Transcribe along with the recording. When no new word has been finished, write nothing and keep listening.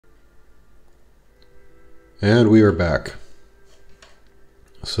And we are back.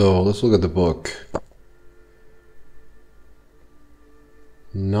 So let's look at the book.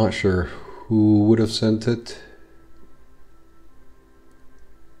 Not sure who would have sent it.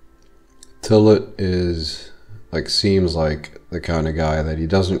 Tillett seems like the kind of guy that he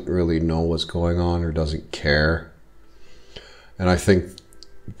doesn't really know what's going on or doesn't care. And I think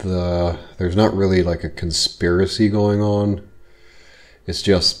there's not really like a conspiracy going on. It's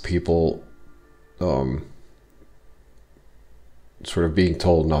just people sort of being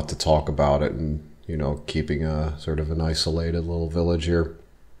told not to talk about it and, keeping a sort of an isolated little village here.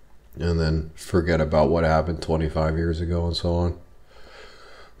 And then forget about what happened 25 years ago and so on.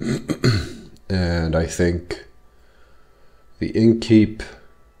 And I think the innkeep,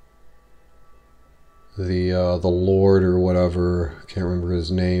 the lord or whatever, can't remember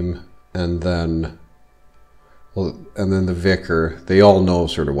his name, and then the vicar, they all know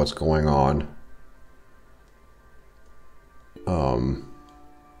sort of what's going on.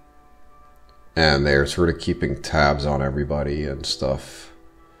 And they're sort of keeping tabs on everybody and stuff.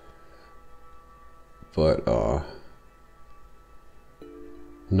 But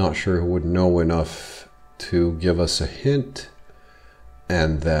not sure who would know enough to give us a hint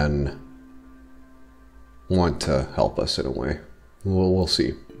and then want to help us in a way. We'll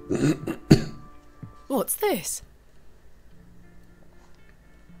see. What's this?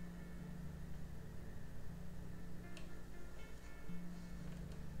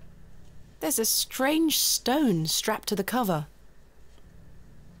 There's a strange stone strapped to the cover.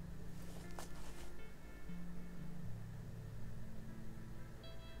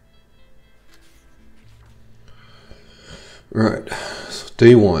 Right, so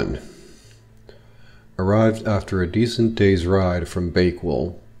day 1. Arrived after a decent day's ride from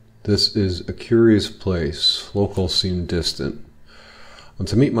Bakewell. This is a curious place. Locals seem distant. I'm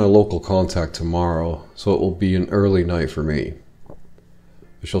to meet my local contact tomorrow, so it will be an early night for me.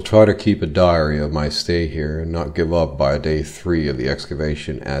 I shall try to keep a diary of my stay here and not give up by day 3 of the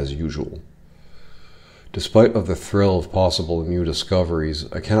excavation as usual. Despite of the thrill of possible new discoveries,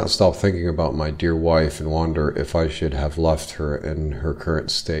 I cannot stop thinking about my dear wife and wonder if I should have left her in her current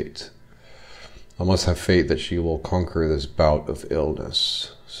state. I must have faith that she will conquer this bout of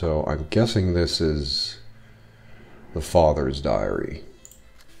illness. So I'm guessing this is the father's diary.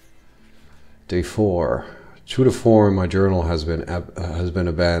 Day 4. True to form, my journal has been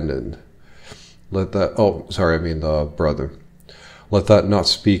abandoned. The brother. Let that not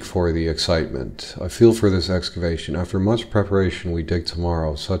speak for the excitement. I feel for this excavation. After much preparation, we dig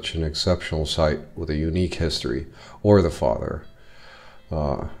tomorrow such an exceptional site with a unique history. Or the father.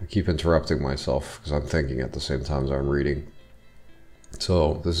 I keep interrupting myself because I'm thinking at the same time as I'm reading.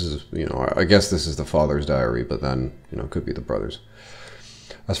 So this is, I guess this is the father's diary, but then, it could be the brother's.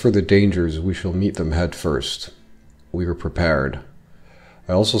 As for the dangers, we shall meet them head first. We were prepared.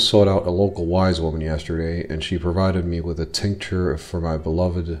 I also sought out a local wise woman yesterday, and she provided me with a tincture for my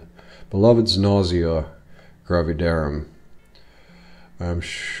beloved's nausea gravidarum. I am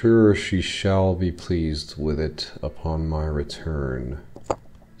sure she shall be pleased with it upon my return.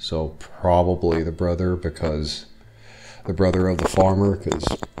 So probably the brother, because the brother of the farmer, because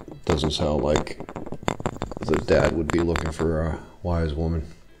it doesn't sound like the dad would be looking for a wise woman.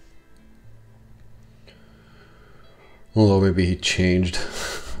 Although maybe he changed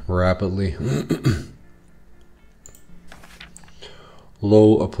rapidly.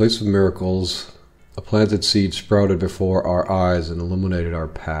 Lo, a place of miracles, a planted seed sprouted before our eyes and illuminated our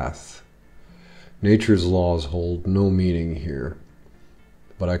path. Nature's laws hold no meaning here,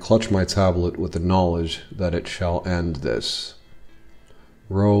 but I clutch my tablet with the knowledge that it shall end this.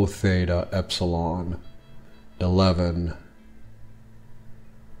 Rho Theta Epsilon 11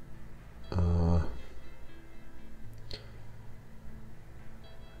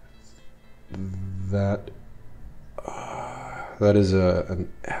 that is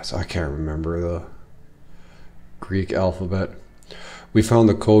I can't remember the Greek alphabet. We found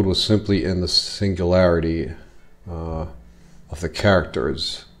the code was simply in the singularity of the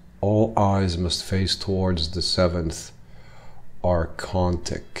characters. All eyes must face towards the 7th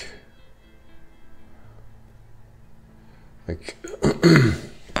archontic.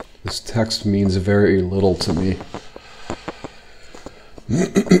 This text means very little to me.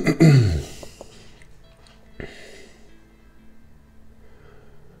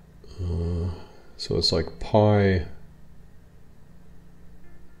 So it's like pi.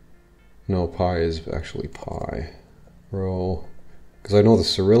 No, pi is actually pi. Rho. Because I know the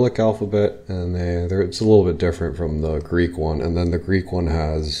Cyrillic alphabet, and it's a little bit different from the Greek one. And then the Greek one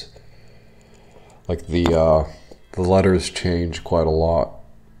has, like, the letters change quite a lot.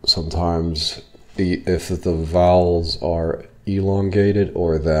 Sometimes if the vowels are elongated,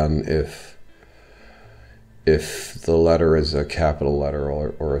 or then if the letter is a capital letter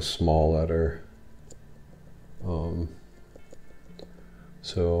or a small letter.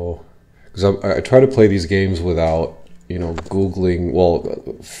 So, because I try to play these games without, Googling, well,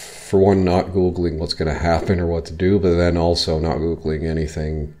 for one, not Googling what's going to happen or what to do, but then also not Googling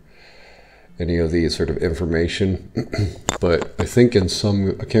any of the sort of information. But I think I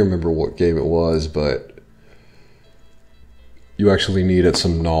can't remember what game it was, but you actually needed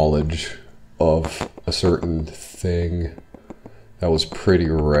some knowledge of a certain thing that was pretty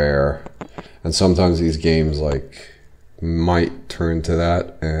rare. And sometimes these games might turn to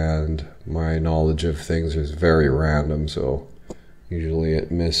that, and my knowledge of things is very random, so usually it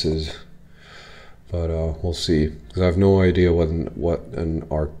misses. But we'll see, because I have no idea what an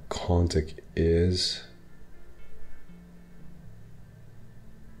archontic is.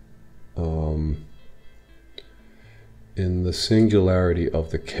 In the singularity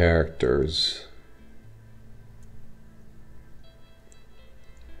of the characters,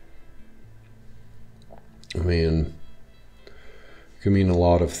 I mean, it can mean a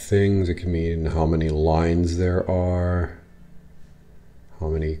lot of things. It can mean how many lines there are, how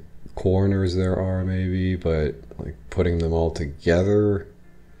many corners there are, maybe, but putting them all together,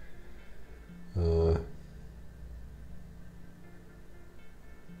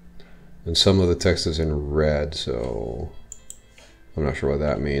 and some of the text is in red, so I'm not sure what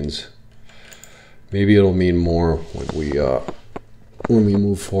that means. Maybe it'll mean more when we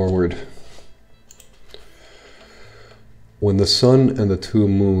move forward. When the sun and the two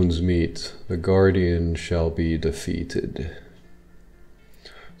moons meet, the guardian shall be defeated.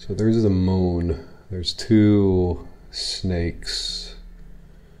 So there's the moon. There's two snakes.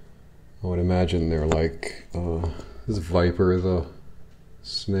 I would imagine they're is Viper the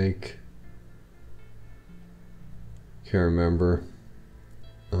snake? Can't remember.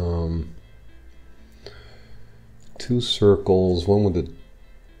 Two circles, one with a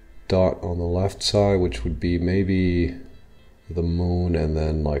dot on the left side, which would be maybe the moon, and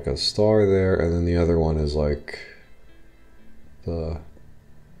then a star there, and then the other one is the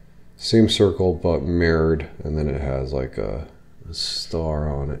same circle but mirrored, and then it has a star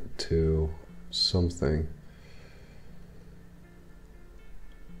on it too, something.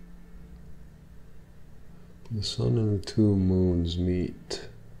 The sun and the two moons meet.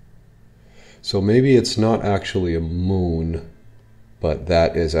 So maybe it's not actually a moon, but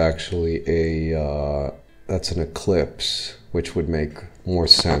that is actually that's an eclipse, which would make more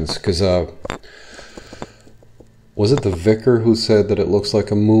sense. Because was it the vicar who said that it looks like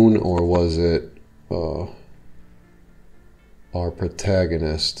a moon, or was it our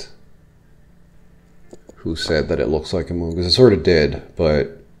protagonist who said that it looks like a moon? Because it sort of did,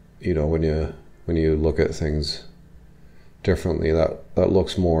 but when you look at things differently, that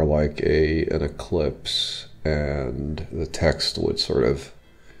looks more like an eclipse, and the text would sort of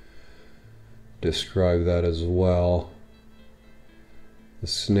describe that as well. The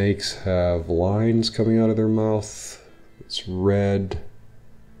snakes have lines coming out of their mouth. It's red,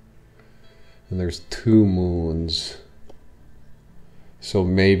 and there's two moons. So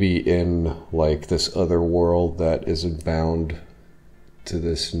maybe in this other world that isn't bound to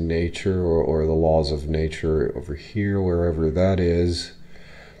this nature or the laws of nature over here, wherever that is,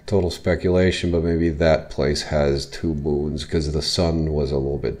 total speculation, but maybe that place has two moons, because the sun was a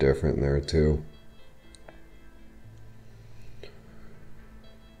little bit different there too. I'm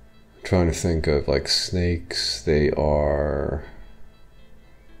trying to think of snakes. They are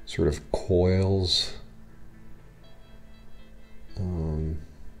sort of coils.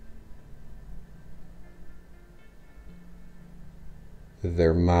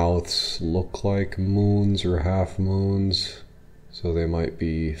 Their mouths look like moons or half moons, so they might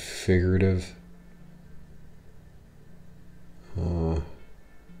be figurative. And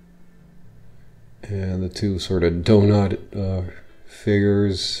the two sort of donut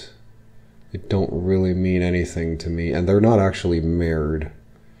figures, they don't really mean anything to me, and they're not actually mirrored.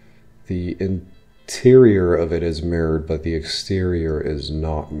 The interior of it is mirrored, but the exterior is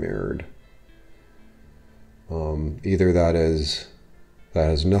not mirrored. Either that has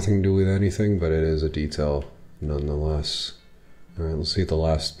nothing to do with anything, but it is a detail nonetheless. Alright, let's see the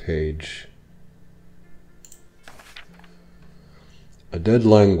last page. A dead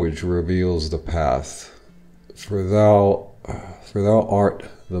language reveals the path. For thou art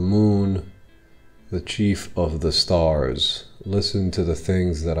the moon, the chief of the stars. Listen to the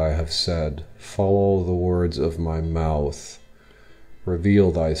things that I have said. Follow the words of my mouth.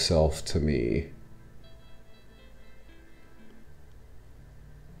 Reveal thyself to me.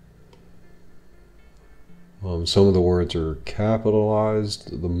 Some of the words are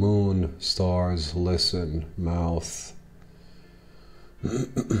capitalized. The moon, stars, listen, mouth.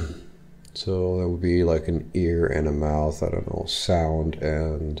 So that would be like an ear and a mouth. I don't know, sound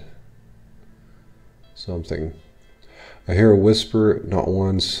and something. I hear a whisper, not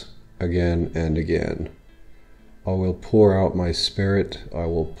once, again and again. I will pour out my spirit. I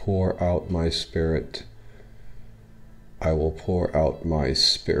will pour out my spirit. I will pour out my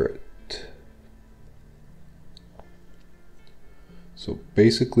spirit. So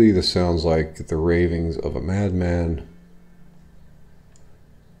basically this sounds like the ravings of a madman.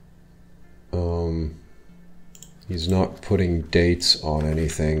 He's not putting dates on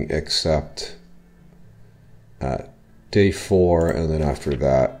anything except at day 4, and then after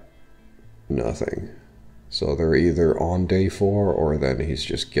that, nothing. So they're either on day 4 or then he's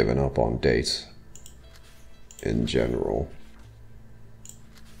just given up on dates in general.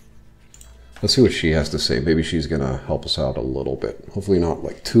 Let's see what she has to say. Maybe she's gonna help us out a little bit. Hopefully not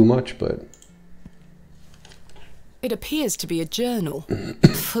like too much, but... It appears to be a journal,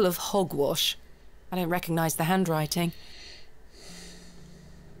 full of hogwash. I don't recognise the handwriting.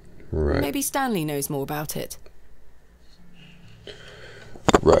 Right. Maybe Stanley knows more about it.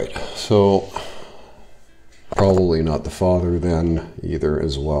 Right. So probably not the father then either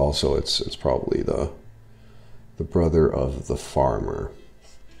as well. So it's probably the brother of the farmer.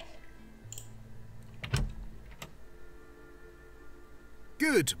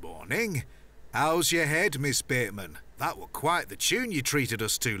 Good morning. How's your head, Miss Bateman? That were quite the tune you treated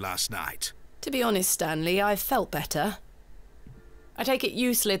us to last night. To be honest, Stanley, I've felt better. I take it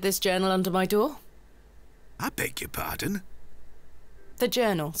you slid this journal under my door? I beg your pardon? The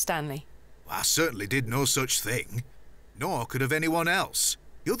journal, Stanley. I certainly did no such thing. Nor could have anyone else.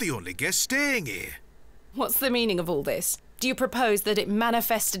 You're the only guest staying here. What's the meaning of all this? Do you propose that it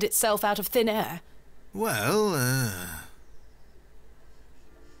manifested itself out of thin air? Well,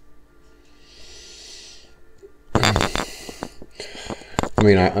 I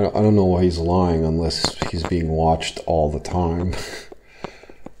mean, I don't know why he's lying unless he's being watched all the time.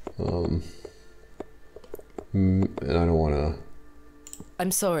 And I don't want to... I'm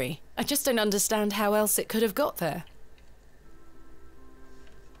sorry. I just don't understand how else it could have got there.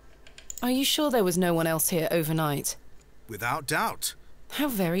 Are you sure there was no one else here overnight? without doubt. How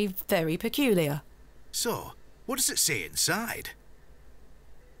very, very peculiar. So, what does it say inside?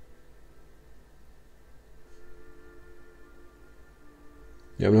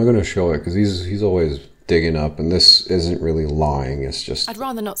 Yeah, I'm not going to show it because he's always digging up, and this isn't really lying. It's just... I'd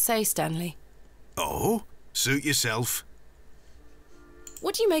rather not say, Stanley. Oh? Suit yourself.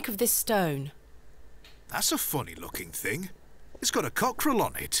 What do you make of this stone? That's a funny-looking thing. It's got a cockerel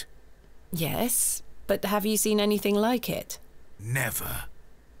on it. Yes, but have you seen anything like it? Never.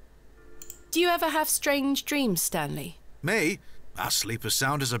 Do you ever have strange dreams, Stanley? Me? I sleep as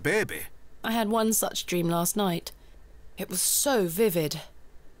sound as a baby. I had one such dream last night. It was so vivid.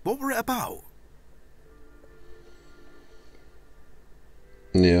 What were it about?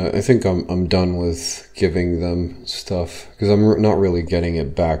 Yeah, I think I'm done with giving them stuff because I'm not really getting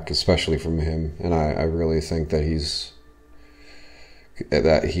it back, especially from him. And I really think that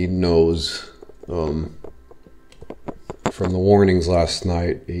he knows from the warnings last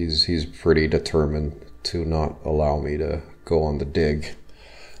night. He's pretty determined to not allow me to go on the dig.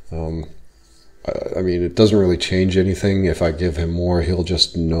 I mean, it doesn't really change anything. If I give him more, he'll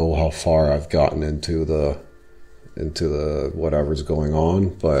just know how far I've gotten into the whatever's going on.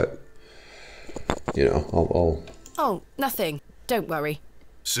 But you know, I'll... Oh, nothing. Don't worry.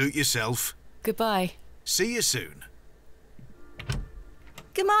 Suit yourself. Goodbye. See you soon.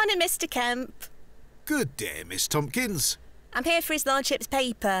 Good morning, Mr. Kemp. Good day, Miss Tompkins. I'm here for his lordship's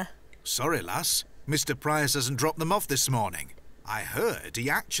paper. Sorry, lass. Mr. Price hasn't dropped them off this morning. I heard he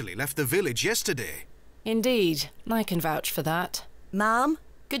actually left the village yesterday. Indeed. I can vouch for that. Ma'am?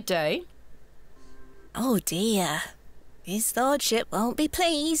 Good day. Oh dear. His lordship won't be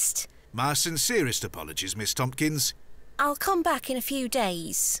pleased. My sincerest apologies, Miss Tompkins. I'll come back in a few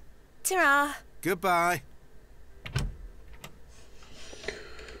days. Ta-ra. Goodbye.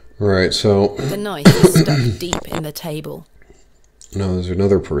 Right, so... The knife is stuck deep in the table. No, there's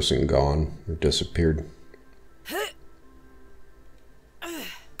another person gone who disappeared.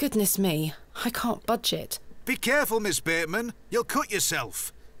 Goodness me, I can't budge it. Be careful, Miss Bateman. You'll cut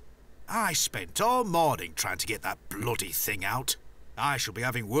yourself. I spent all morning trying to get that bloody thing out. I shall be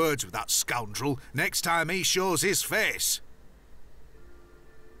having words with that scoundrel next time he shows his face.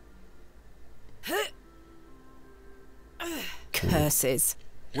 Curses.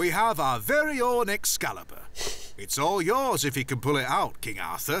 We have our very own Excalibur. It's all yours if you can pull it out, King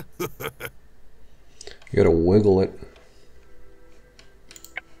Arthur. You gotta wiggle it.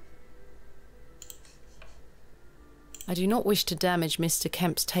 I do not wish to damage Mr.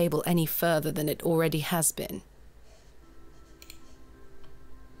 Kemp's table any further than it already has been.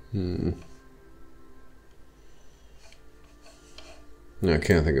 I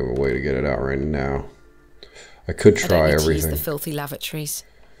can't think of a way to get it out right now. I could try I don't need to everything. use the filthy lavatories.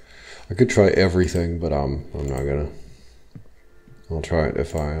 I could try everything, but I'm not gonna. I'll try it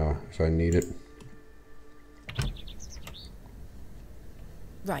if I need it.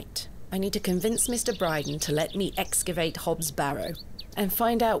 Right. I need to convince Mr. Bryden to let me excavate Hobbs' Barrow and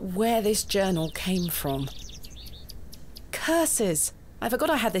find out where this journal came from. Curses! I forgot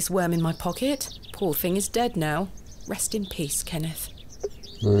I had this worm in my pocket. Poor thing is dead now. Rest in peace, Kenneth.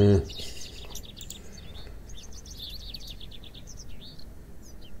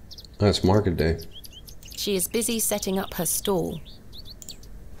 That's market day. She is busy setting up her stall.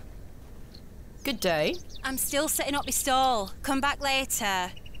 Good day. I'm still setting up my stall. Come back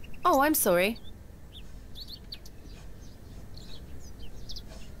later. Oh, I'm sorry.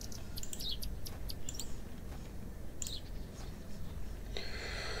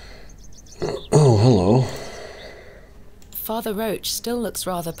 Oh, hello. Father Roach still looks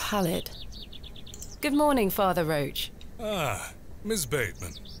rather pallid. Good morning, Father Roach. Ah, Miss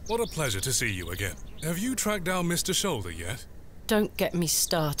Bateman. What a pleasure to see you again. Have you tracked down Mr. Shoulder yet? Don't get me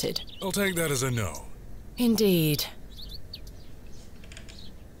started. I'll take that as a no. Indeed.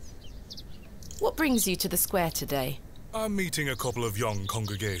 What brings you to the square today? I'm meeting a couple of young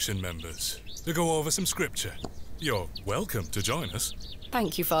congregation members to go over some scripture. You're welcome to join us.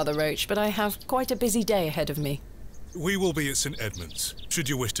 Thank you, Father Roach, but I have quite a busy day ahead of me. We will be at St. Edmund's, should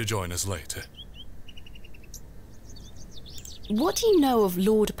you wish to join us later. What do you know of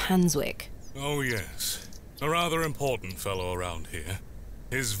Lord Panswick? Oh yes, a rather important fellow around here.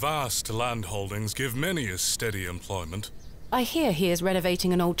 His vast land holdings give many a steady employment. I hear he is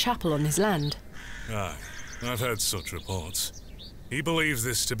renovating an old chapel on his land. Aye, I've heard such reports. He believes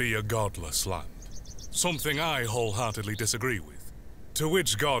this to be a godless land, something I wholeheartedly disagree with. To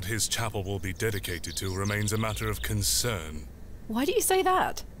which god his chapel will be dedicated to remains a matter of concern. Why do you say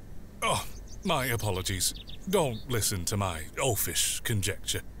that? Oh, my apologies. Don't listen to my oafish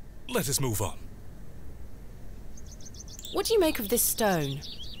conjecture. Let us move on. What do you make of this stone?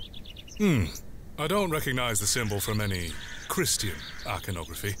 I don't recognize the symbol from any Christian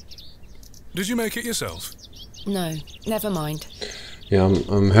iconography. Did you make it yourself? No, never mind. Yeah,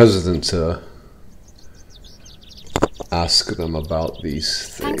 I'm hesitant to ask them about these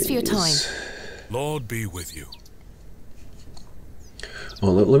things. Thanks for your time. Lord be with you.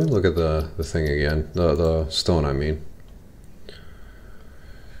 Oh, let me look at the thing again. The stone, I mean.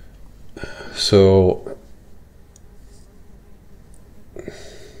 So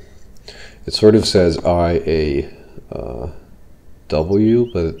it sort of says IAW,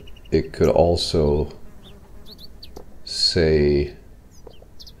 but it could also say,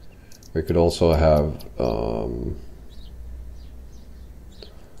 it could also have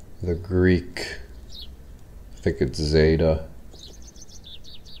the Greek, I think it's Zeta,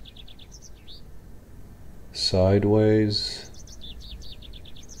 sideways.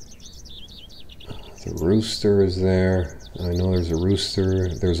 The rooster is there. I know there's a rooster.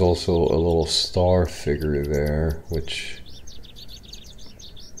 There's also a little star figure there, which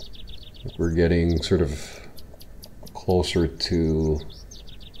we're getting sort of closer to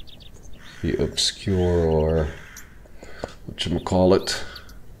the obscure, or whatchamacallit,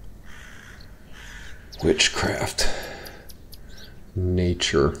 witchcraft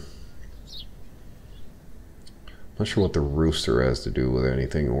nature. Not sure what the rooster has to do with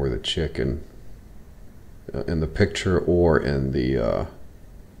anything, or the chicken in the picture, or in the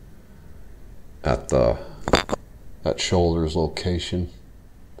at Shoulder's location.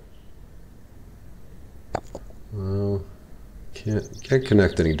 Can't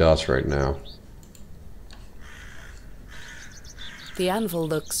connect any dots right now. The anvil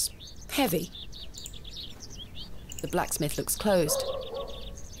looks heavy. The blacksmith looks closed.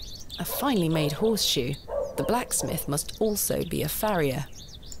 A finely made horseshoe. The blacksmith must also be a farrier.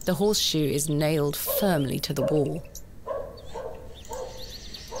 The horseshoe is nailed firmly to the wall.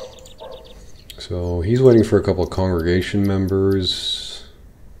 So he's waiting for a couple of congregation members.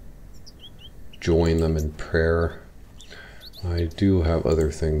 Join them in prayer. I do have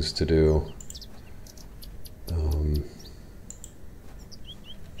other things to do.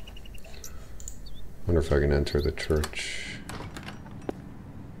 Wonder if I can enter the church.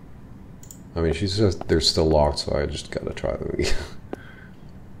 I mean, she says they're still locked, so I just gotta try them again.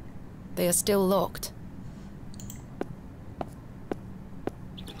 They are still locked.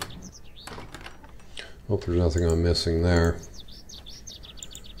 Hope there's nothing I'm missing there.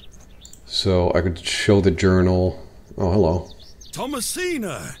 So I could show the journal. Oh, hello.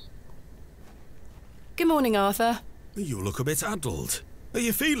 Thomasina! Good morning, Arthur. You look a bit addled. Are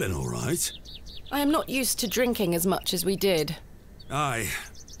you feeling all right? I am not used to drinking as much as we did. Aye,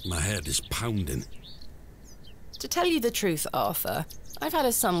 my head is pounding. To tell you the truth, Arthur, I've had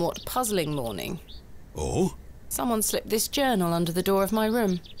a somewhat puzzling morning. Oh? Someone slipped this journal under the door of my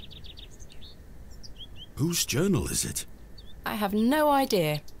room. Whose journal is it? I have no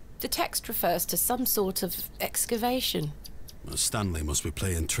idea. The text refers to some sort of excavation. Well, Stanley must be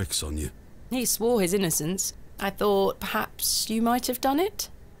playing tricks on you. He swore his innocence. I thought perhaps you might have done it?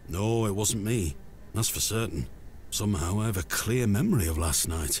 No, it wasn't me. That's for certain. Somehow I have a clear memory of last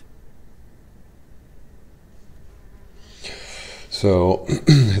night. So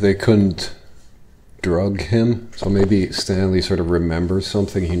they couldn't drug him. So maybe Stanley sort of remembers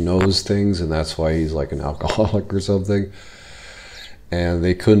something. He knows things, and that's why he's like an alcoholic or something. And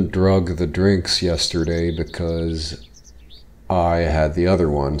they couldn't drug the drinks yesterday because I had the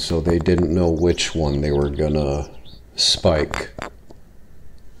other one, so they didn't know which one they were gonna spike.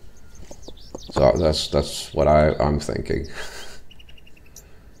 So that's what I'm thinking.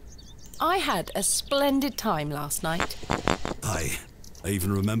 I had a splendid time last night. Aye, I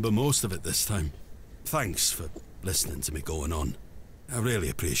even remember most of it this time. Thanks for listening to me going on. I really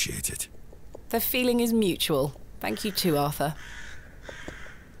appreciate it. The feeling is mutual. Thank you too, Arthur.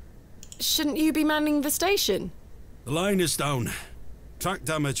 Shouldn't you be manning the station? The line is down. Track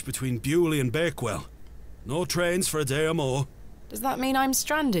damage between Bewley and Bakewell. No trains for a day or more. Does that mean I'm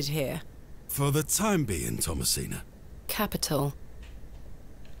stranded here? For the time being, Thomasina. Capital.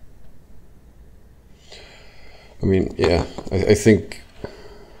 I mean, yeah, I think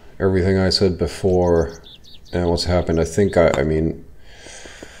everything I said before and what's happened, I mean,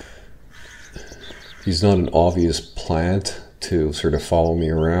 he's not an obvious plant to sort of follow me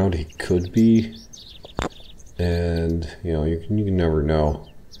around. He could be, and, you know, you can never know,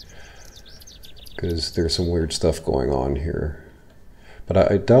 because there's some weird stuff going on here.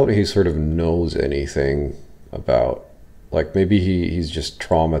 But I doubt he sort of knows anything about, like, maybe he's just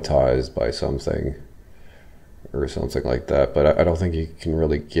traumatized by something or something like that, but I don't think he can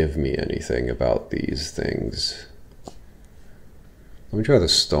really give me anything about these things. Let me try the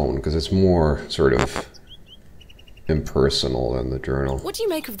stone, because it's more sort of impersonal than the journal. What do you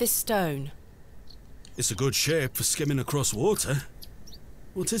make of this stone? It's a good shape for skimming across water.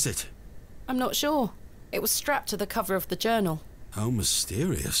 What is it? I'm not sure. It was strapped to the cover of the journal. How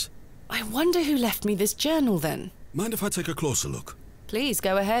mysterious. I wonder who left me this journal then. Mind if I take a closer look? Please,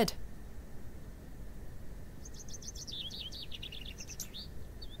 go ahead.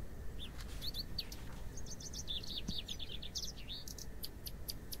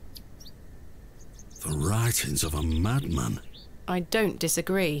 The writings of a madman. I don't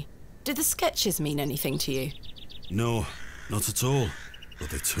disagree. Did the sketches mean anything to you? No, not at all. But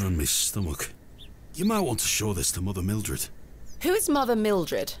they turn me stomach. You might want to show this to Mother Mildred. Who is Mother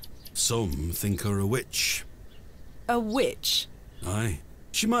Mildred? Some think her a witch. A witch? Aye.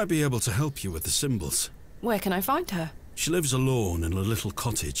 She might be able to help you with the symbols. Where can I find her? She lives alone in a little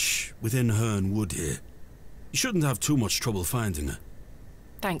cottage within Herne Wood here. You shouldn't have too much trouble finding her.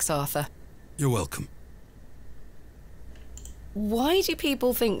 Thanks, Arthur. You're welcome. Why do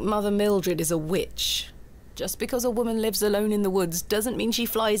people think Mother Mildred is a witch? Just because a woman lives alone in the woods doesn't mean she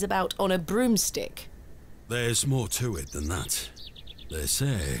flies about on a broomstick. There's more to it than that. They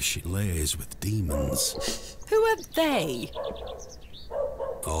say she lays with demons. Who are they?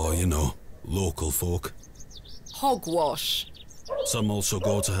 Oh, you know, local folk. Hogwash. Some also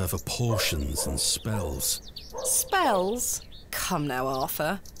go to her for potions and spells. Spells? Come now,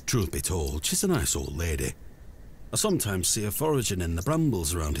 Arthur. Truth be told, she's a nice old lady. I sometimes see her foraging in the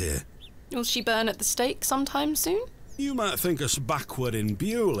brambles around here. Will she burn at the stake sometime soon? You might think us backward in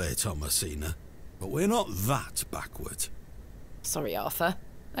Bewley, Thomasina, but we're not that backward. Sorry, Arthur.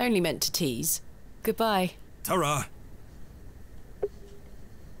 I only meant to tease. Goodbye. Ta-ra!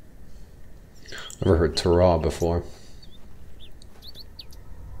 Never heard ta-ra before.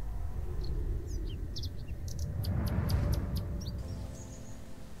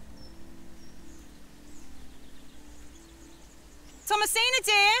 Thomasina,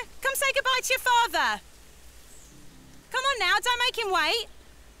 dear, come say goodbye to your father. Come on now, don't make him wait.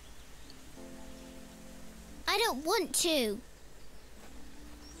 I don't want to.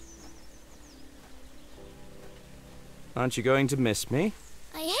 Aren't you going to miss me?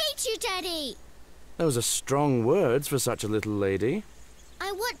 I hate you, Daddy. Those are strong words for such a little lady.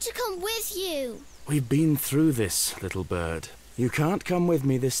 I want to come with you. We've been through this, little bird. You can't come with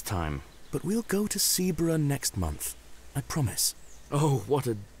me this time. but we'll go to Seaborough next month. I promise. Oh, what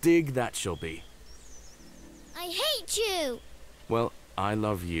a dig that shall be. I hate you! Well, I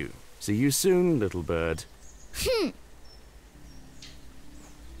love you. See you soon, little bird.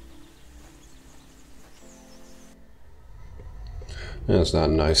 That's not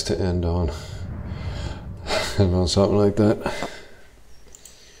nice to end on. On something like that.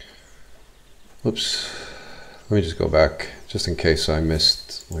 Whoops. Let me just go back, just in case I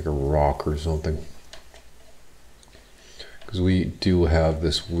missed like a rock or something. Because we do have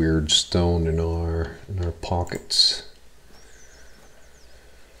this weird stone in our pockets.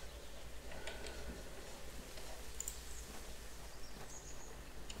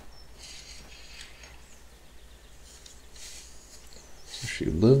 She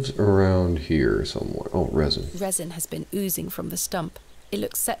lives around here somewhere. Oh, resin. Resin has been oozing from the stump. It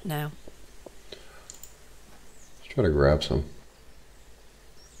looks set now. Let's try to grab some.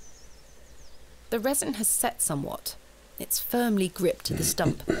 The resin has set somewhat. It's firmly gripped to the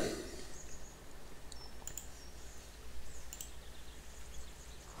stump.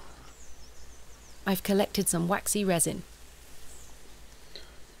 I've collected some waxy resin.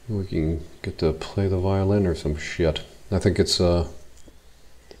 We can get to play the violin or some shit. I think it's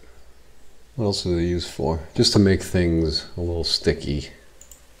what else is it used for? Just to make things a little sticky.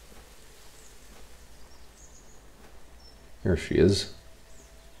 There she is.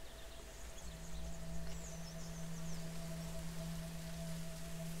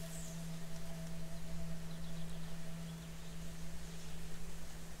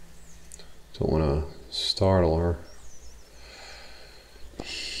 Don't want to startle her.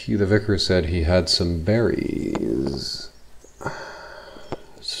 The vicar said he had some berries.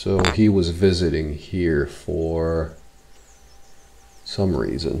 So he was visiting here for some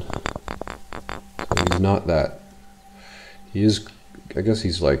reason. So he's not that. He is, I guess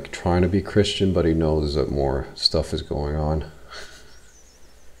he's like trying to be Christian, but he knows that more stuff is going on.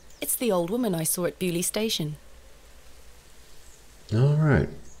 It's the old woman I saw at Bewley Station. All right.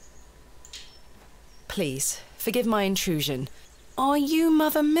 Please, forgive my intrusion. Are you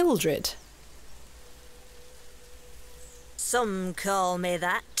Mother Mildred? Some call me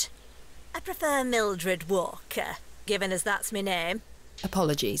that. I prefer Mildred Walker, given as that's my name.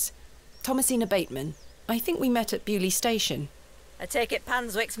 Apologies. Thomasina Bateman. I think we met at Bewley Station. I take it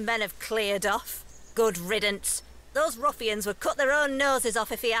Panswick's men have cleared off. Good riddance. Those ruffians would cut their own noses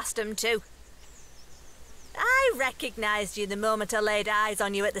off if he asked them to. I recognised you the moment I laid eyes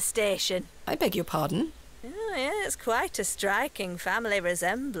on you at the station. I beg your pardon? Oh, yeah, it's quite a striking family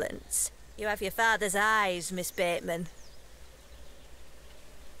resemblance. You have your father's eyes, Miss Bateman.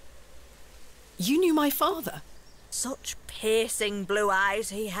 You knew my father? Such piercing blue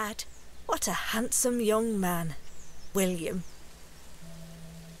eyes he had. What a handsome young man. William.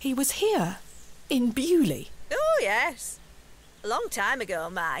 He was here, in Bewley. Oh, yes. A long time ago,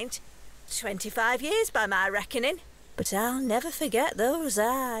 mind. 25 years by my reckoning. But I'll never forget those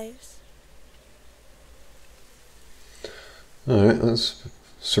eyes. Alright, that's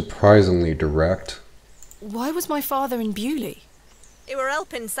surprisingly direct. Why was my father in Bewley? He were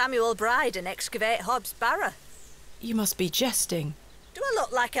helping Samuel Bryden excavate Hobbs Barrow. You must be jesting. Do I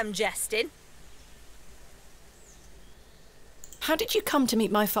look like I'm jesting? How did you come to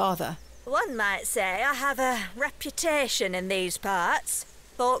meet my father? One might say I have a reputation in these parts.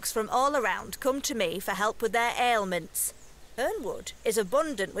 Folks from all around come to me for help with their ailments. Hernwood is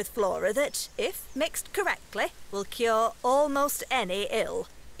abundant with flora that, if mixed correctly, will cure almost any ill.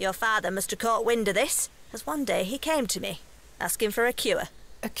 Your father must have caught wind of this, as one day he came to me, asking for a cure.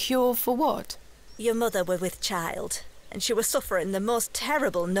 A cure for what? Your mother were with child, and she was suffering the most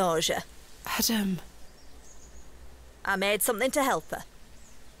terrible nausea. Adam. I made something to help her.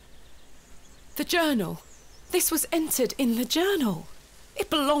 The journal. This was entered in the journal. It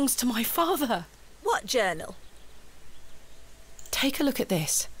belongs to my father. What journal? Take a look at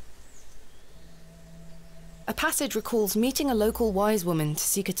this. A passage recalls meeting a local wise woman to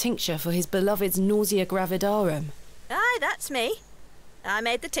seek a tincture for his beloved's nausea gravidarum. Aye, that's me. I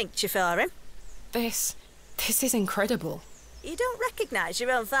made the tincture for him. This is incredible. You don't recognise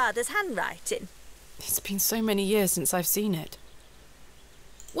your own father's handwriting? It's been so many years since I've seen it.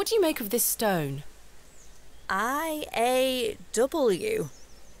 What do you make of this stone? I-A-W.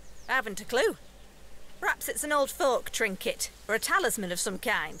 I haven't a clue. Perhaps it's an old folk trinket, or a talisman of some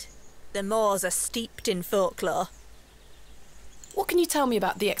kind. The moors are steeped in folklore. What can you tell me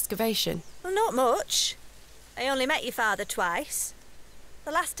about the excavation? Well, not much. I only met your father twice.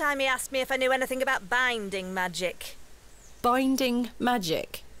 The last time he asked me if I knew anything about binding magic. Binding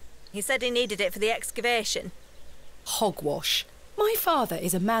magic? He said he needed it for the excavation. Hogwash. My father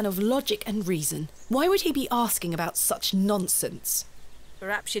is a man of logic and reason. Why would he be asking about such nonsense?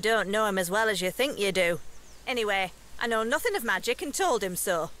 Perhaps you don't know him as well as you think you do. Anyway, I know nothing of magic and told him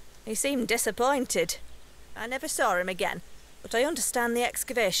so. He seemed disappointed. I never saw him again, but I understand the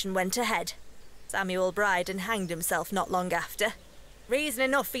excavation went ahead. Samuel Bryden hanged himself not long after. Reason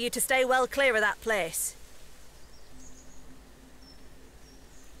enough for you to stay well clear of that place.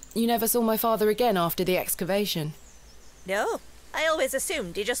 You never saw my father again after the excavation? No, I always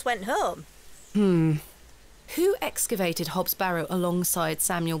assumed he just went home. Who excavated Hobbs Barrow alongside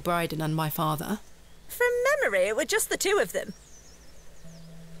Samuel Bryden and my father? From memory, it were just the two of them.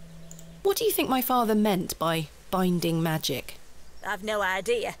 What do you think my father meant by binding magic? I've no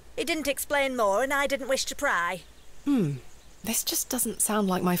idea. He didn't explain more and I didn't wish to pry. This just doesn't sound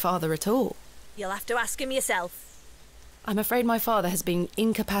like my father at all. You'll have to ask him yourself. I'm afraid my father has been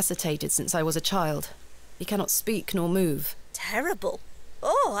incapacitated since I was a child. He cannot speak nor move. Terrible.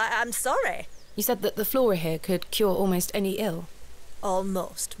 Oh, I'm sorry. You said that the flora here could cure almost any ill.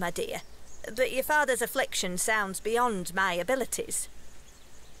 Almost, my dear. But your father's affliction sounds beyond my abilities.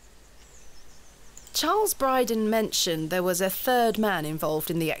 Charles Bryden mentioned there was a third man involved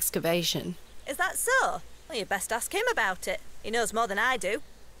in the excavation. Is that so? Well, you best ask him about it. He knows more than I do.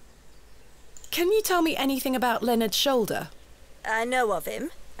 Can you tell me anything about Leonard Shoulder? I know of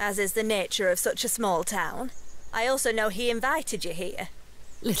him, as is the nature of such a small town. I also know he invited you here.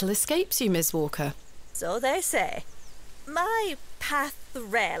 Little escapes you, Miss Walker. So they say. My path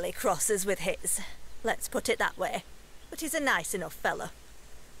rarely crosses with his. Let's put it that way. But he's a nice enough fellow.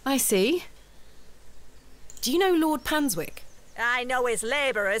 I see. Do you know Lord Panswick? I know his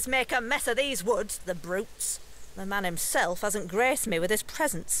labourers make a mess of these woods, the brutes. The man himself hasn't graced me with his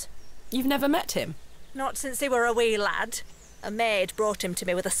presence. You've never met him? Not since he were a wee lad. A maid brought him to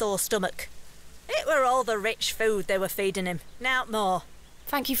me with a sore stomach. It were all the rich food they were feeding him, nowt more.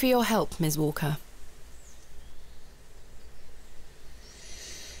 Thank you for your help, Miss Walker.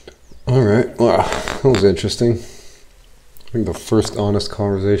 Alright, well, that was interesting. I think the first honest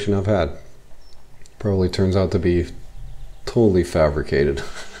conversation I've had. Probably turns out to be totally fabricated.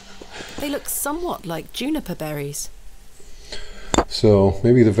 They look somewhat like juniper berries. So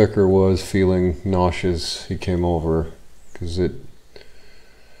maybe the vicar was feeling nauseous. He came over because he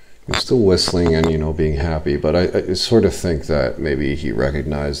was still whistling and, you know, being happy. But I sort of think that maybe he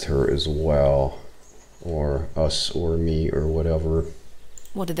recognized her as well, or us, or me, or whatever.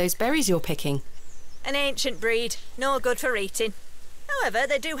 What are those berries you're picking? An ancient breed, no good for eating. However,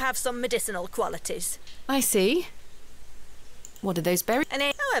 they do have some medicinal qualities. I see. What are those berries?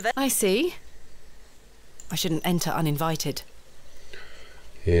 However, I see. I shouldn't enter uninvited.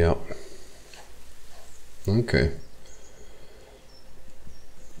 Yeah. Okay.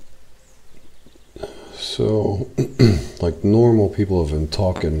 So, like, normal people have been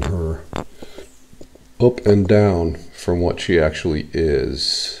talking her up and down from what she actually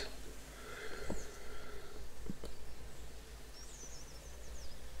is.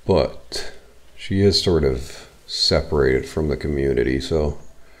 But she is sort of separated from the community, so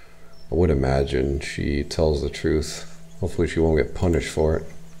I would imagine she tells the truth. Hopefully she won't get punished for it.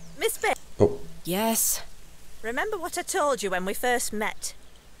 Miss Bay. Oh. Yes? Remember what I told you when we first met?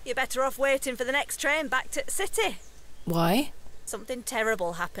 You're better off waiting for the next train back to the city. Why? Something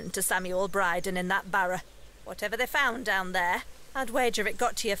terrible happened to Samuel Bryden in that Barrow. Whatever they found down there, I'd wager it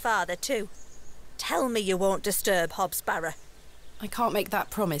got to your father too. Tell me you won't disturb Hobbs Barrow. I can't make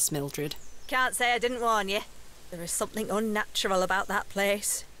that promise, Mildred. Can't say I didn't warn you. There is something unnatural about that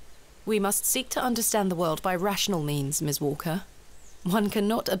place. We must seek to understand the world by rational means, Miss Walker. One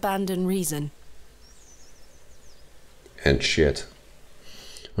cannot abandon reason. And shit.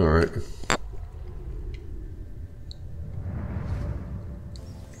 Alright.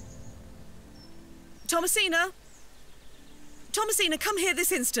 Thomasina! Thomasina, come here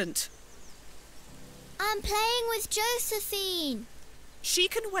this instant. I'm playing with Josephine. She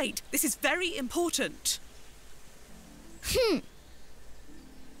can wait. This is very important.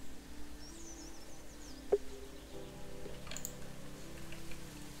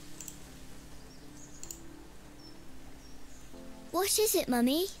 What is it,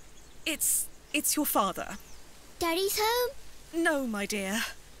 Mummy? It's your father. Daddy's home? No, my dear.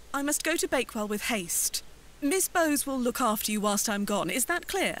 I must go to Bakewell with haste. Miss Bowes will look after you whilst I'm gone. Is that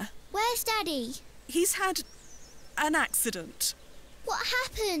clear? Where's Daddy? He's had an accident. What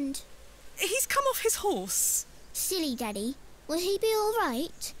happened? He's come off his horse. Silly Daddy. Will he be all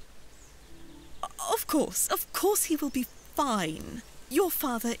right? Of course he will be fine. Your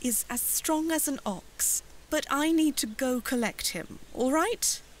father is as strong as an ox, but I need to go collect him, all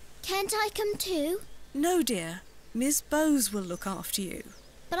right? Can't I come too? No, dear. Miss Bowes will look after you.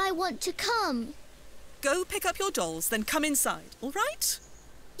 But I want to come. Go pick up your dolls, then come inside, all right?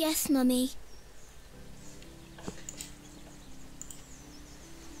 Yes, Mummy.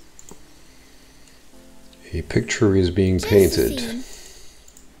 A picture is being painted. Josephine.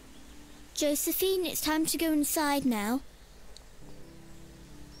 Josephine, it's time to go inside now.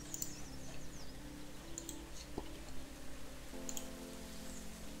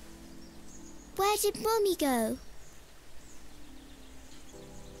 Where did Mummy go?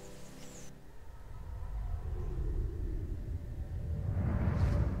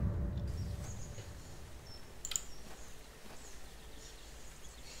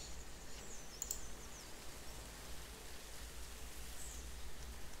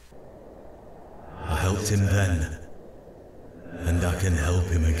 I helped him then, and I can help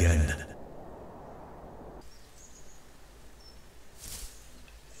him again.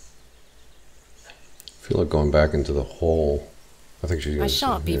 I feel like going back into the hole. I think she's going to I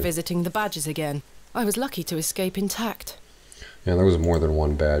shan't be visiting the badgers again. I was lucky to escape intact. Yeah, there was more than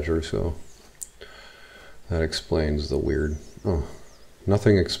one badger, so that explains the weird... Oh,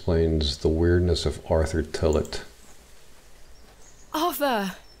 nothing explains the weirdness of Arthur Tillett.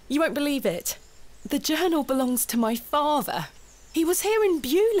 Arthur, you won't believe it. The journal belongs to my father. He was here in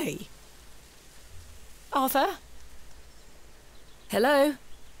Bewley. Arthur? Hello?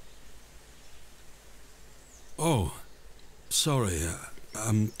 Oh, sorry.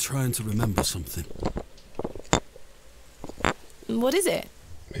 I'm trying to remember something. What is it?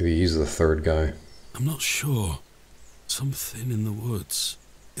 Maybe he's the third guy. I'm not sure. Something in the woods.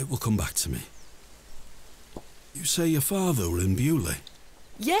 It will come back to me. You say your father were in Bewley?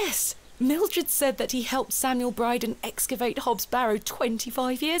 Yes. Mildred said that he helped Samuel Bryden excavate Hobbs Barrow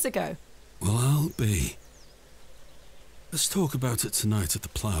 25 years ago. Well, I'll be. Let's talk about it tonight at the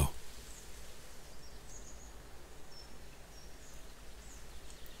plough.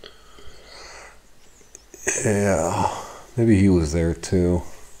 Yeah, maybe he was there too.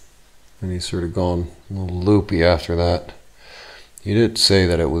 And he's sort of gone a little loopy after that. He did say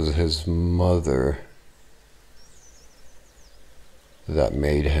that it was his mother that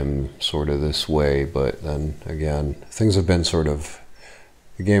made him sort of this way, but then again, things have been sort of...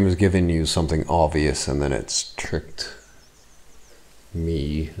 The game has given you something obvious and then it's tricked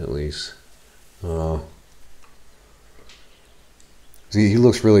me, at least. He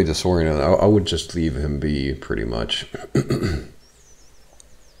looks really disoriented. I would just leave him be, pretty much.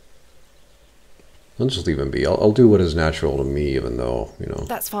 I'll just leave him be. I'll do what is natural to me, even though, you know...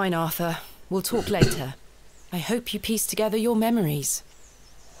 That's fine, Arthur. We'll talk later. I hope you piece together your memories.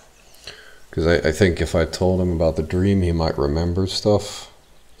 Because I think if I told him about the dream, he might remember stuff.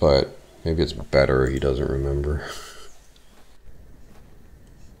 But maybe it's better he doesn't remember.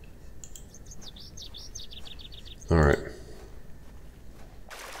 Alright.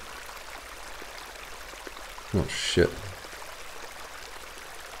 Oh, shit.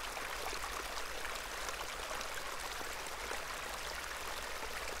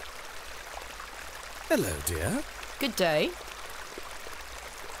 Hello, dear. Good day.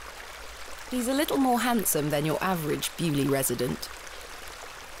 He's a little more handsome than your average Bewley resident.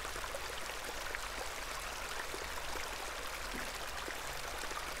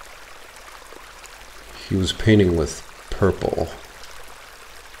 He was painting with purple.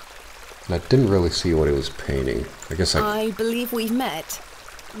 And I didn't really see what he was painting. I guess I believe we've met.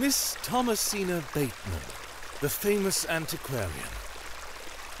 Miss Thomasina Bateman, the famous antiquarian.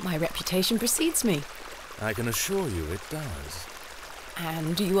 My reputation precedes me. I can assure you it does.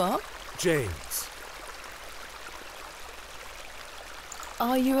 And you are? James.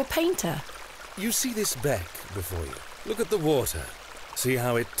 Are you a painter? You see this beck before you. Look at the water. See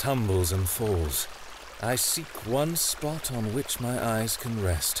how it tumbles and falls. I seek one spot on which my eyes can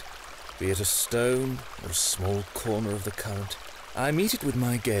rest. Be it a stone or a small corner of the current. I meet it with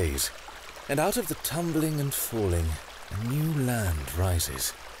my gaze, and out of the tumbling and falling, a new land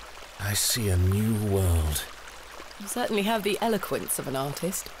rises. I see a new world. You certainly have the eloquence of an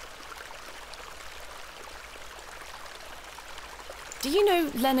artist. Do you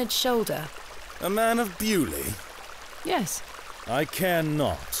know Leonard Shoulder? A man of Bewley? Yes. I care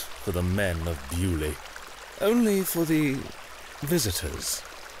not for the men of Bewley, only for the visitors.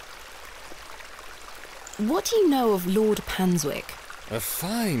 What do you know of Lord Panswick? A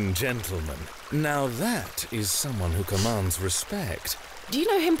fine gentleman. Now that is someone who commands respect. Do you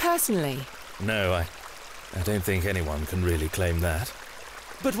know him personally? No, I don't think anyone can really claim that.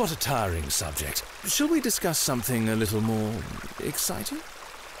 But what a tiring subject. Shall we discuss something a little more exciting?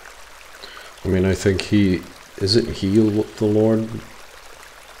 I mean, I think he... Isn't he the Lord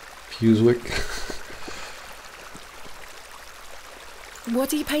Puswick?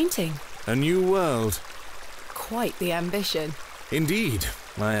 What are you painting? A new world. Quite the ambition. Indeed,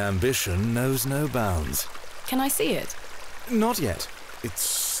 my ambition knows no bounds. Can I see it? Not yet.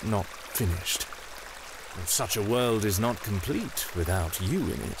 It's not finished. Such a world is not complete without you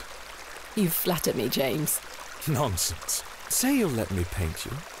in it. You flatter me, James. Nonsense. Say you'll let me paint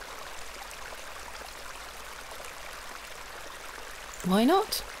you. Why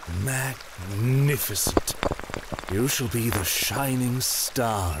not? Magnificent. You shall be the shining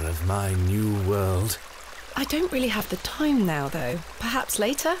star of my new world. I don't really have the time now, though. Perhaps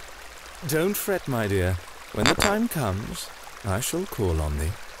later? Don't fret, my dear. When the time comes, I shall call on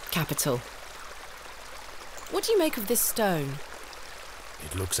thee. Capital. What do you make of this stone?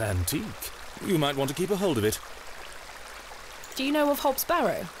 It looks antique. You might want to keep a hold of it. Do you know of Hobbs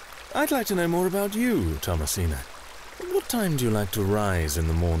Barrow? I'd like to know more about you, Thomasina. What time do you like to rise in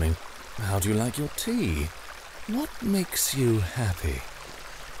the morning? How do you like your tea? What makes you happy?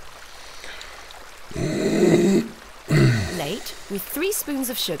 Late, with 3 spoons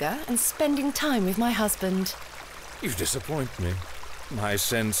of sugar and spending time with my husband. You disappoint me. I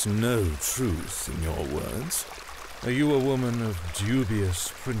sense no truth in your words. Are you a woman of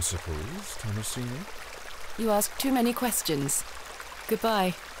dubious principles, Thomasina? You ask too many questions.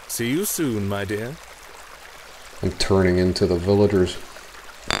 Goodbye. See you soon, my dear. I'm turning into the villagers.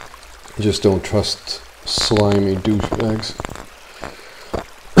 I just don't trust slimy douchebags.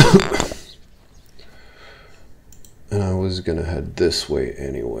 And I was gonna head this way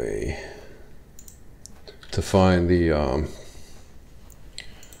anyway. To find the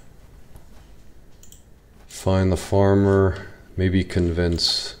farmer, maybe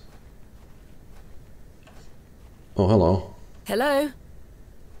convince... Oh, hello. Hello?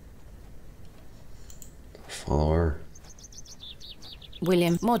 Follower.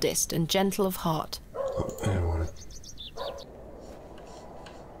 William, modest and gentle of heart. Oh, I don't want to...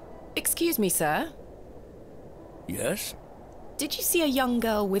 Excuse me, sir. Yes? Did you see a young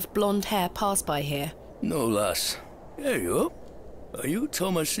girl with blonde hair pass by here? No, lass. There you are. Are you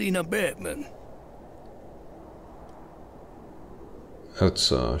Thomasina Bateman?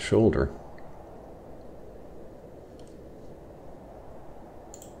 That's shoulder.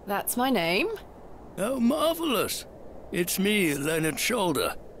 That's my name. How marvellous. It's me, Leonard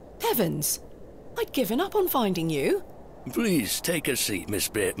Shoulder. Heavens! I'd given up on finding you. Please take a seat, Miss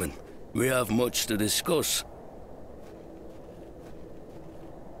Bateman. We have much to discuss.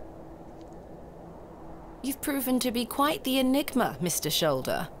 You've proven to be quite the enigma, Mr.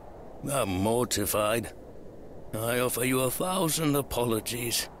 Shoulder. I'm mortified. I offer you 1,000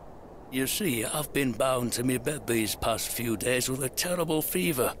 apologies. You see, I've been bound to me bed these past few days with a terrible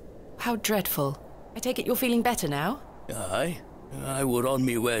fever. How dreadful. I take it you're feeling better now? Aye. I were on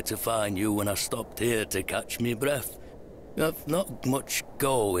me way to find you when I stopped here to catch me breath. I've not much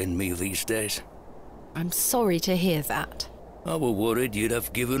go in me these days. I'm sorry to hear that. I were worried you'd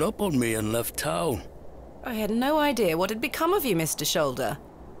have given up on me and left town. I had no idea what had become of you, Mr. Shoulder.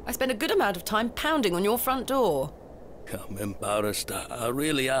 I spent a good amount of time pounding on your front door. I'm embarrassed. I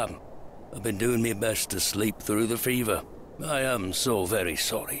really am. I've been doing my best to sleep through the fever. I am so very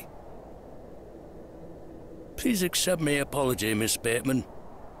sorry. Please accept my apology, Miss Bateman.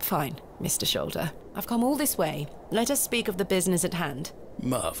 Fine, Mr. Shoulder. I've come all this way. Let us speak of the business at hand.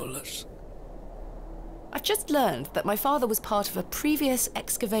 Marvellous. I've just learned that my father was part of a previous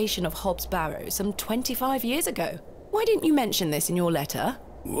excavation of Hobbs Barrow some 25 years ago. Why didn't you mention this in your letter?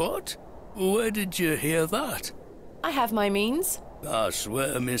 What? Where did you hear that? I have my means. I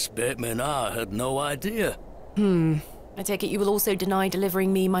swear, Miss Bateman, I had no idea. I take it you will also deny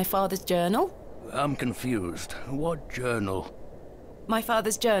delivering me my father's journal? I'm confused. What journal? My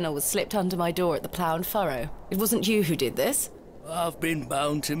father's journal was slipped under my door at the Plough and Furrow. It wasn't you who did this? I've been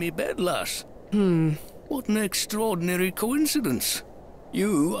bound to me bed, lass. What an extraordinary coincidence.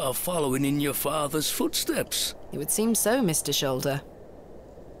 You are following in your father's footsteps. It would seem so, Mr. Shoulder.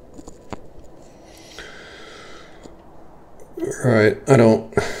 Right, I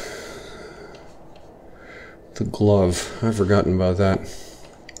don't... The glove. I've forgotten about that.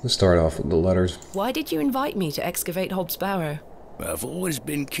 Let's start off with the letters. Why did you invite me to excavate Hobbs Barrow? I've always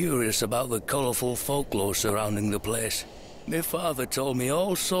been curious about the colourful folklore surrounding the place. My father told me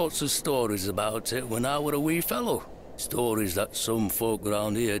all sorts of stories about it when I were a wee fellow. Stories that some folk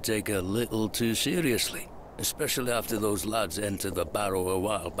around here take a little too seriously, especially after those lads entered the Barrow a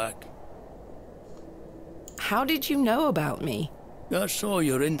while back. How did you know about me? I saw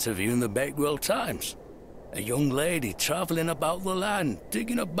your interview in the Bakewell Times. A young lady travelling about the land,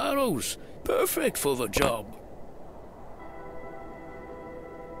 digging up barrows. Perfect for the job.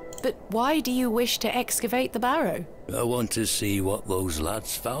 But why do you wish to excavate the barrow? I want to see what those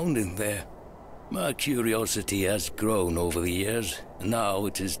lads found in there. My curiosity has grown over the years, and now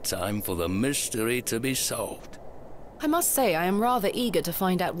it is time for the mystery to be solved. I must say I am rather eager to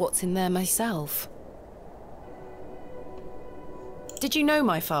find out what's in there myself. Did you know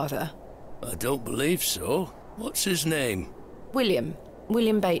my father? I don't believe so. What's his name? William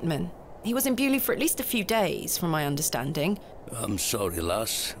Bateman. He was in Bewley for at least a few days, from my understanding. I'm sorry,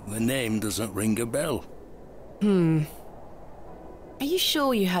 lass. The name doesn't ring a bell. Are you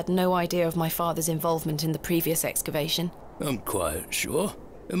sure you had no idea of my father's involvement in the previous excavation? I'm quite sure.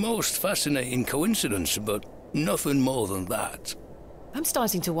 A most fascinating coincidence, but nothing more than that. I'm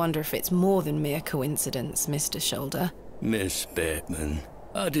starting to wonder if it's more than mere coincidence, Mr. Shoulder. Miss Bateman,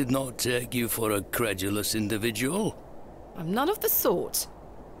 I did not take you for a credulous individual. I'm none of the sort.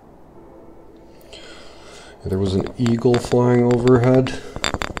 There was an eagle flying overhead,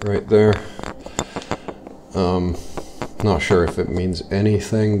 right there. Not sure if it means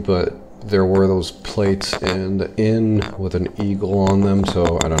anything, but there were those plates in the inn with an eagle on them,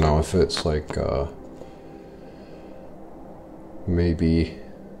 so I don't know if it's like, maybe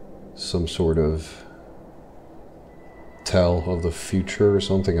some sort of tell of the future or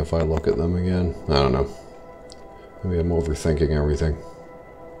something if I look at them again. I don't know. Maybe I'm overthinking everything.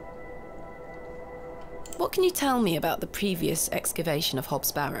 What can you tell me about the previous excavation of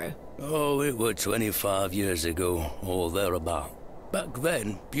Hobbs Barrow? Oh, it were 25 years ago, or thereabout. Back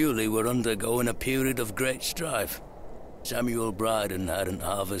then, Bewley were undergoing a period of great strife. Samuel Bryden hadn't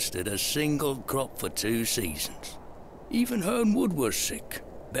harvested a single crop for 2 seasons. Even Hernwood was sick.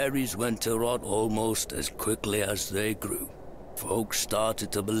 Berries went to rot almost as quickly as they grew. Folks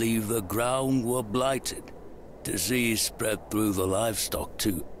started to believe the ground were blighted. Disease spread through the livestock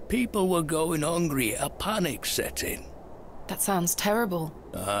too. People were going hungry, a panic set in. That sounds terrible.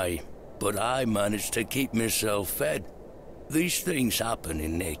 Aye, but I managed to keep myself fed. These things happen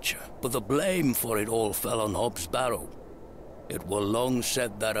in nature, but the blame for it all fell on Hobbs Barrow. It were long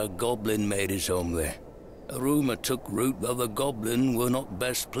said that a goblin made his home there. A rumour took root that the goblin were not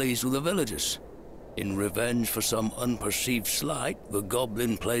best pleased with the villagers. In revenge for some unperceived slight, the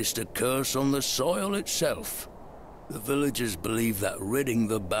goblin placed a curse on the soil itself. The villagers believed that ridding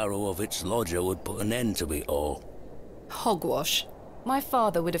the barrow of its lodger would put an end to it all. Hogwash. My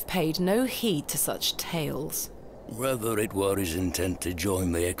father would have paid no heed to such tales. Whether it were his intent to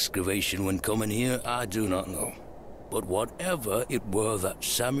join the excavation when coming here, I do not know. But whatever it were that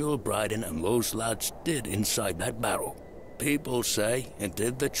Samuel Bryden and those lads did inside that barrow, people say it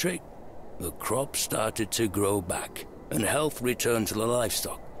did the trick. The crop started to grow back, and health returned to the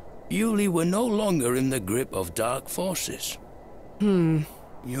livestock. Bewley were no longer in the grip of dark forces. You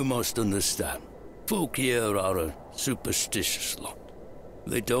must understand, folk here are a superstitious lot.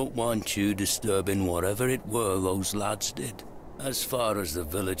 They don't want you disturbing whatever it were those lads did. As far as the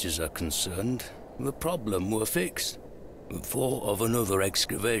villagers are concerned, the problem were fixed. The thought of another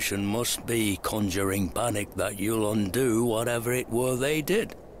excavation must be conjuring panic that you'll undo whatever it were they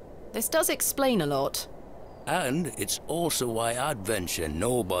did. This does explain a lot. And it's also why I'd venture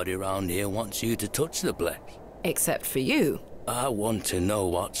nobody around here wants you to touch the place. Except for you. I want to know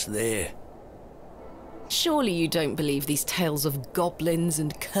what's there. Surely you don't believe these tales of goblins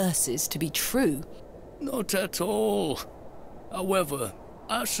and curses to be true? Not at all. However,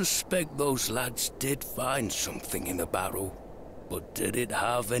 I suspect those lads did find something in the barrow. But did it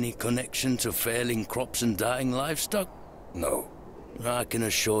have any connection to failing crops and dying livestock? No. I can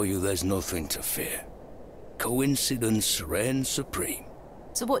assure you there's nothing to fear. Coincidence reigns supreme.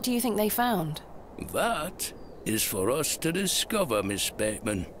 So what do you think they found? That is for us to discover, Miss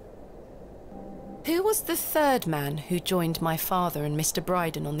Bateman. Who was the third man who joined my father and Mr.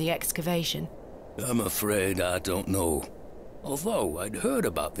 Bryden on the excavation? I'm afraid I don't know. Although I'd heard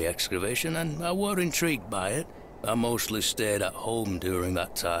about the excavation and I were intrigued by it, I mostly stayed at home during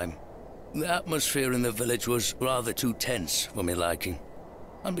that time. The atmosphere in the village was rather too tense for me liking.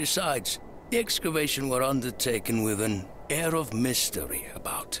 And besides, the excavation were undertaken with an air of mystery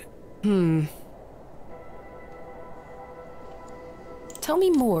about it. Tell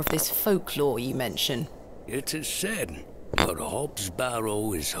me more of this folklore you mention. It is said that Hobbs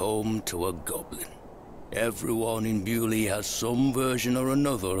Barrow is home to a goblin. Everyone in Bewley has some version or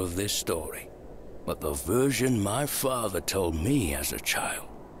another of this story. But the version my father told me as a child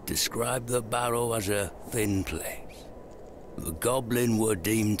described the barrow as a thin place. The goblin were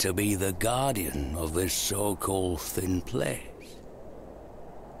deemed to be the guardian of this so-called thin place.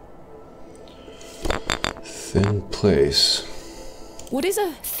 Thin place. What is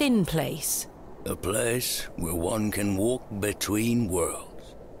a thin place? A place where one can walk between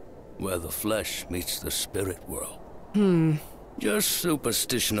worlds. Where the flesh meets the spirit world. Just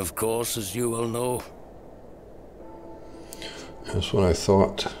superstition, of course, as you well know. That's what I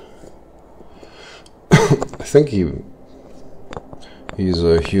thought. I think he's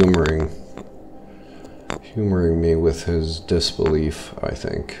humoring me with his disbelief, I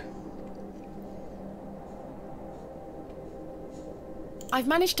think. I've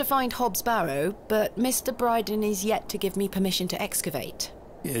managed to find Hobbs Barrow, but Mr. Bryden is yet to give me permission to excavate.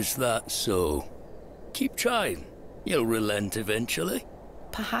 Is that so? Keep trying. You'll relent eventually.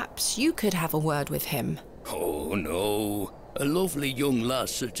 Perhaps you could have a word with him. Oh, no. A lovely young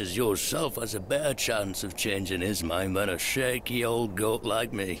lass such as yourself has a better chance of changing his mind than a shaky old goat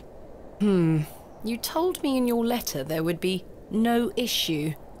like me. You told me in your letter there would be no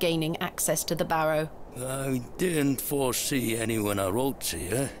issue gaining access to the Barrow. I didn't foresee any when I wrote to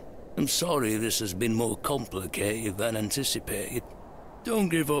you. I'm sorry this has been more complicated than anticipated. Don't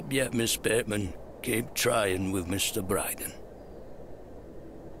give up yet, Miss Bateman. Keep trying with Mr. Bryden.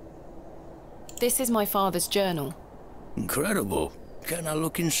 This is my father's journal. Incredible. Can I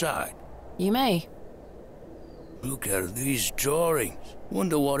look inside? You may. Look at these drawings.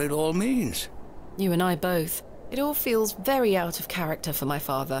 Wonder what it all means. You and I both. It all feels very out of character for my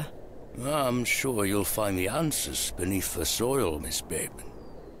father. I'm sure you'll find the answers beneath the soil, Miss Bateman.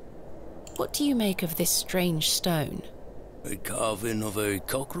 What do you make of this strange stone? A carving of a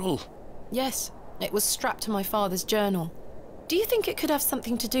cockerel? Yes, it was strapped to my father's journal. Do you think it could have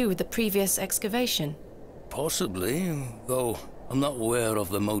something to do with the previous excavation? Possibly, though I'm not aware of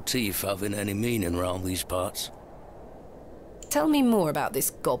the motif having any meaning around these parts. Tell me more about this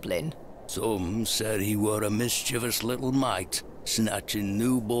goblin. Some said he were a mischievous little mite, snatching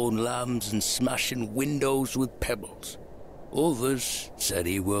newborn lambs and smashing windows with pebbles. Others said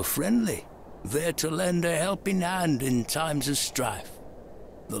he were friendly, there to lend a helping hand in times of strife.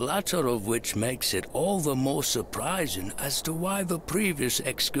 The latter of which makes it all the more surprising as to why the previous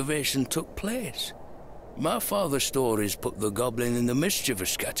excavation took place. My father's stories put the goblin in the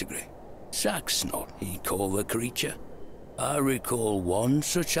mischievous category. Saxnot, he called the creature. I recall one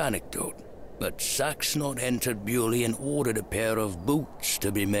such anecdote, that Saxnot entered Bewley and ordered a pair of boots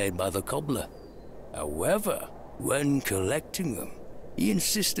to be made by the cobbler. However, when collecting them, he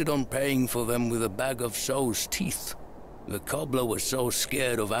insisted on paying for them with a bag of sow's teeth. The cobbler was so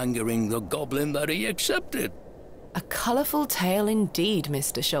scared of angering the goblin that he accepted. A colourful tale indeed,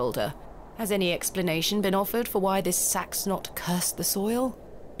 Mr. Shoulder. Has any explanation been offered for why this Saxnot cursed the soil?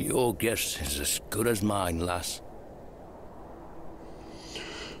 Your guess is as good as mine, lass.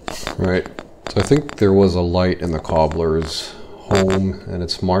 Right. So I think there was a light in the cobbler's home, and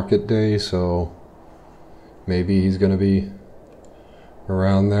it's market day, so maybe he's going to be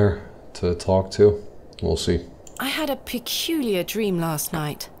around there to talk to. We'll see. I had a peculiar dream last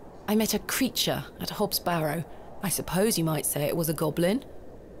night. I met a creature at Hobbs Barrow. I suppose you might say it was a goblin.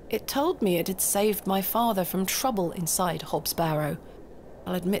 It told me it had saved my father from trouble inside Hobbs Barrow.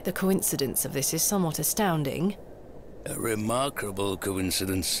 I'll admit the coincidence of this is somewhat astounding. A remarkable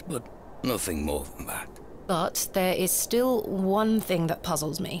coincidence, but nothing more than that. But there is still one thing that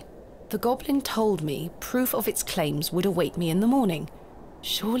puzzles me. The goblin told me proof of its claims would await me in the morning.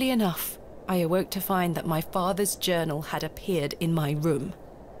 Surely enough, I awoke to find that my father's journal had appeared in my room.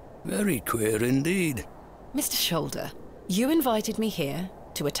 Very queer indeed. Mr. Shoulder, you invited me here,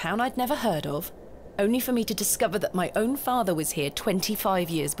 to a town I'd never heard of, only for me to discover that my own father was here 25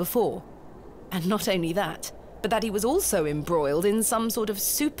 years before. And not only that, but that he was also embroiled in some sort of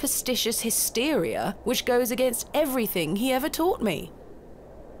superstitious hysteria which goes against everything he ever taught me.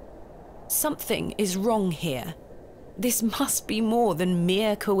 Something is wrong here. This must be more than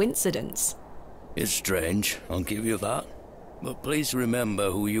mere coincidence. It's strange, I'll give you that. But please remember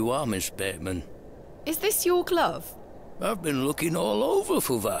who you are, Miss Bateman. Is this your glove? I've been looking all over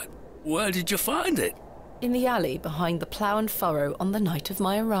for that. Where did you find it? In the alley behind the plough and furrow on the night of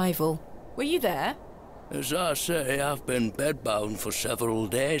my arrival. Were you there? As I say, I've been bedbound for several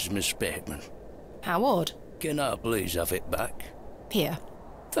days, Miss Bateman. How odd. Can I please have it back? Here.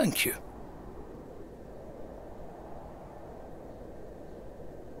 Thank you.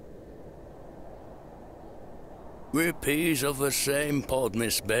 We're peas of the same pod,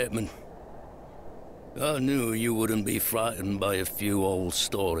 Miss Bateman. I knew you wouldn't be frightened by a few old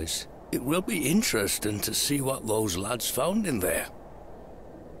stories. It will be interesting to see what those lads found in there.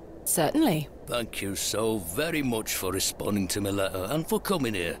 Certainly. Thank you so very much for responding to my letter and for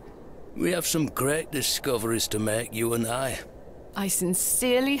coming here. We have some great discoveries to make, you and I. I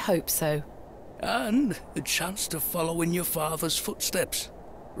sincerely hope so. And a chance to follow in your father's footsteps.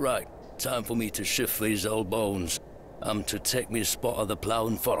 Right, time for me to shift these old bones. I'm to take me a spot of the plough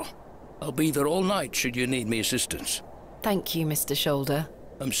and furrow. I'll be there all night should you need me assistance. Thank you, Mr. Shoulder.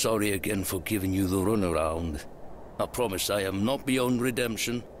 I'm sorry again for giving you the runaround. I promise I am not beyond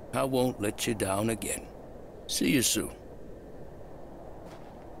redemption. I won't let you down again. See you soon.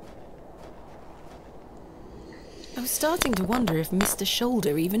 I was starting to wonder if Mr.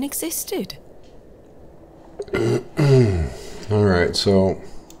 Shoulder even existed. Alright, so...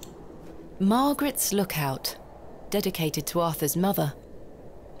 Margaret's Lookout, dedicated to Arthur's mother.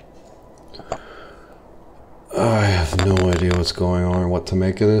 I have no idea what's going on or what to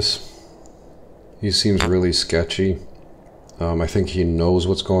make of this. He seems really sketchy. I think he knows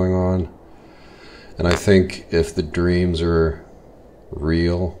what's going on. And I think if the dreams are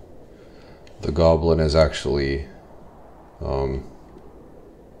real, the goblin is actually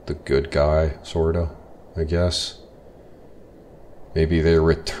the good guy, sorta, I guess. Maybe they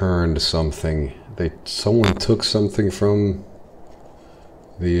returned something. Someone took something from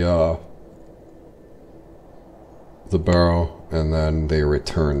the Barrow, and then they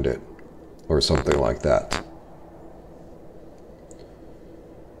returned it, or something like that.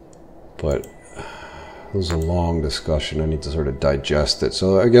 But it was a long discussion. I need to sort of digest it.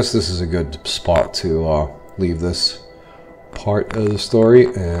 So I guess this is a good spot to leave this part of the story,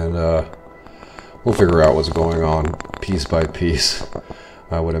 and we'll figure out what's going on piece by piece,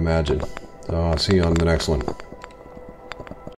 I would imagine. See you on the next one.